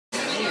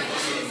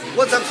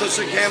What's up,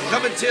 Social Cam?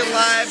 Coming to you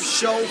live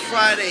show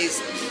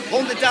Fridays.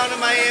 Holding it down in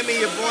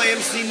Miami, your boy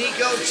MC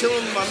Nico,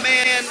 chilling with my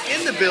man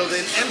in the building,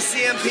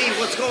 MCMP.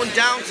 What's going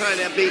down tonight,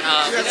 MP?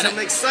 We got some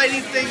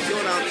exciting things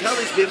going on. Tell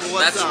these people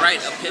what's up. That's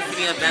right,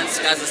 Epiphany Events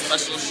has a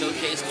special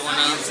showcase going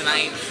on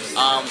tonight.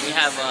 We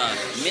have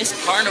Miss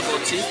Carnival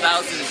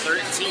 2013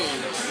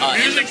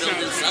 in the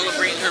building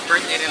celebrating her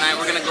birthday tonight.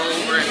 We're going to go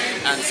over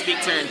and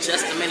speak to her in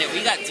just a minute.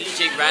 We got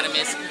DJ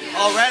Radimus.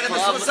 Oh,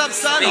 Radimus, what's up,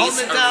 son?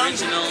 Holding it down.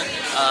 Original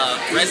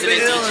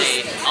resident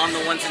DJ on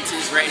the ones and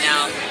twos right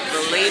now.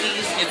 The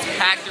ladies, it's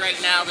packed right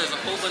now. There's a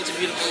whole bunch of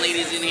beautiful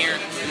ladies in here,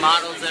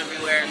 models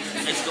everywhere.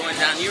 It's going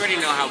down. You already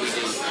know how we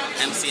do.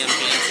 MCMP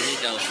and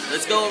Nico.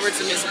 Let's go over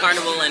to Miss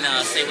Carnival and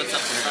say what's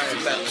up to her. All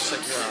right, let's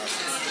check her out.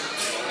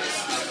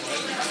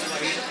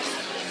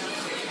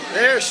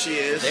 There she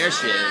is. There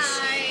she is.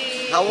 Hi.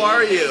 How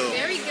are you?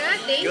 Very good,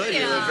 thank Good.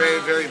 you. You look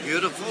very, very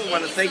beautiful. I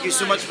want to thank you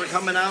so much for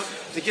coming out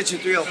to Kitchen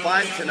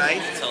 305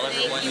 tonight. Tell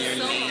everyone your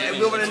name. And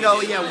we want to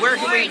know, where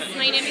can we...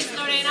 My name is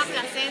Lorena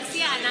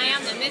Plasencia, and I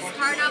am the Miss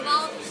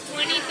Carnival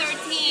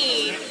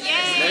 2013.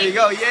 Yay! There you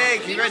go. Yay!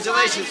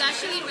 Congratulations. It's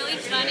actually really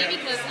funny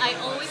because I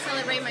always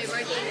celebrate my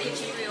birthday in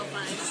Kitchen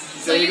 305.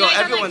 So There you go. guys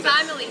Everyone. are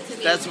like family to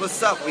me. That's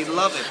what's up. We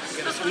love it.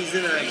 We're gonna squeeze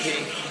in there,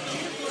 MP.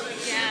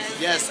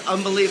 Yes. Yes,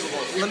 unbelievable.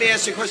 Let me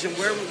ask you a question.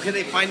 Where can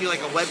they find you, like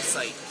a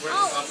website?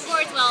 Oh, of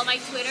course. Well, my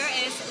Twitter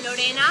is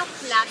Lorena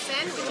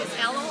Placen, which is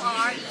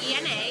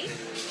LORENA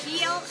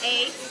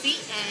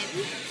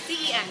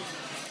PLACEN.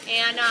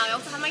 And I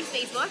also have my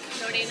Facebook,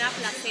 Lorena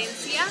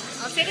Plasencia.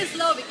 I'll say it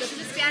slow because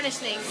it's a Spanish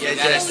name. Yeah,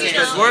 yes.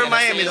 We're in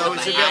Miami, though. We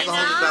should be able to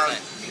hold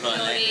it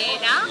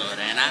down.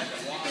 Lorena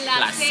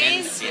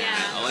Plasencia.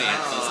 Oh, yeah.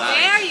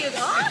 There you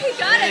go. Oh, you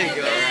got There it.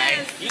 you go.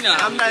 Yes. You know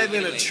I'm not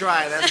even going to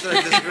try. That's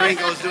what this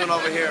gringo's doing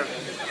over here.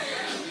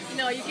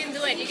 No, you can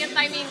do it. You can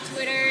find me on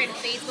Twitter and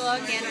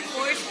Facebook. And of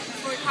course,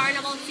 for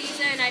Carnival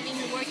season, I've been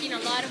working a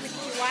lot with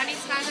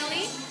Juanis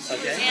family.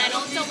 Okay. And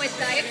also with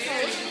Diet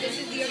Coke. This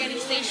is the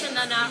organization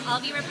that I'll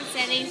be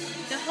representing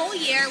the whole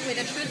year with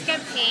a Truth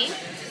campaign.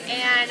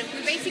 And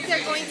we basically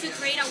are going to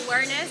create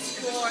awareness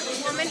for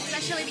women,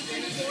 especially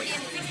between 40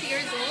 and 60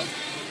 years old,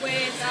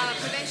 with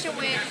prevention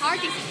with heart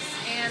disease.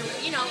 And,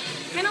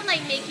 kind of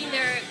like making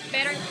their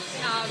better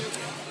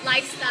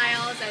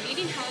lifestyles and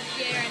eating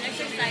healthier and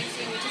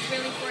exercising, which is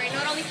really important,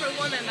 not only for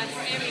women, but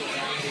for everyone.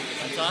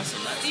 That's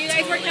awesome. That's Do you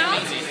guys work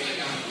out?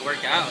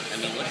 Work out. I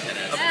mean, look at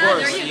us. Of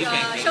course. There you go.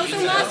 Show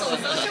some muscles.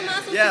 Show some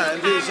muscles. Yeah, to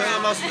the indeed. Show camera.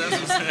 them muscle. That's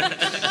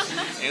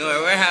what's Anyway,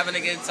 we're having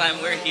a good time.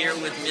 We're here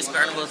with Miss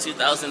Carnival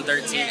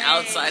 2013 Yay.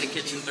 outside of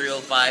Kitchen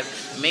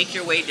 305. Make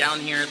your way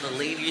down here. The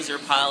ladies are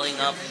piling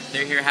up.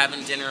 They're here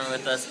having dinner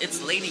with us. It's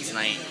ladies'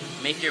 night.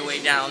 Make your way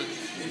down.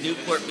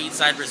 Newport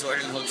Beachside Resort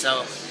and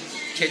Hotel.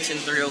 Kitchen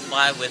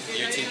 305 with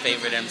your two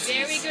favorite MCs.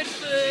 Very good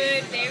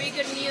food, very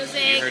good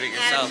music. You heard it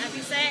yourself. And as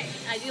you said,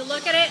 as you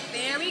look at it,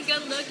 very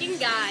good looking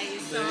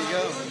guys. So There you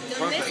go.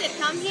 don't miss it.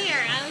 Come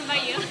here. I'll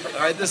invite you.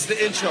 All right, this is the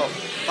intro.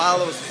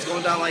 Follow us. It's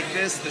going down like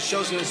this. The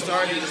show's going to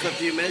start in just a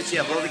few minutes.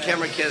 Yeah, blow the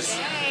camera kiss.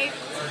 Hey.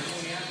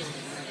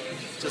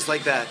 Just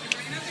like that.